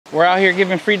We're out here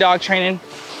giving free dog training.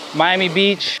 Miami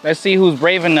Beach. Let's see who's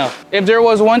brave enough. If there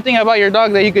was one thing about your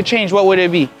dog that you could change, what would it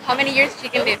be? How many years she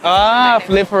can live?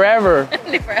 Live forever.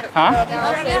 Live forever.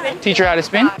 Huh? Teach her how to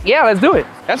spin? Yeah, let's do it.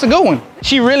 That's a good one.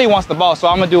 She really wants the ball, so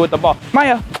I'm gonna do it with the ball.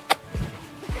 Maya.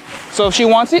 So if she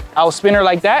wants it, I'll spin her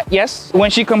like that, yes.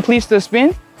 When she completes the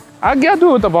spin, I'll do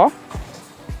it with the ball.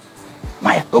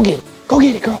 Maya, go get it. Go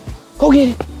get it, girl. Go get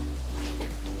it.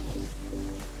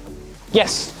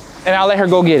 Yes, and I'll let her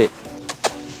go get it.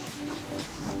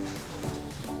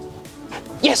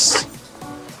 Yes.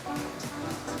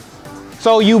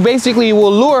 So you basically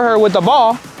will lure her with the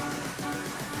ball,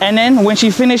 and then when she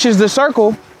finishes the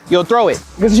circle, you'll throw it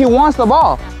because she wants the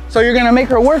ball. So you're gonna make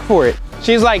her work for it.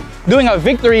 She's like doing a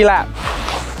victory lap.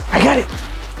 I got it.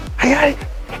 I got it.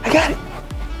 I got it.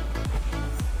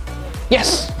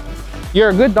 Yes. You're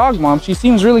a good dog, Mom. She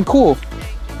seems really cool.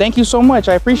 Thank you so much.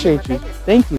 I appreciate you. Thank you.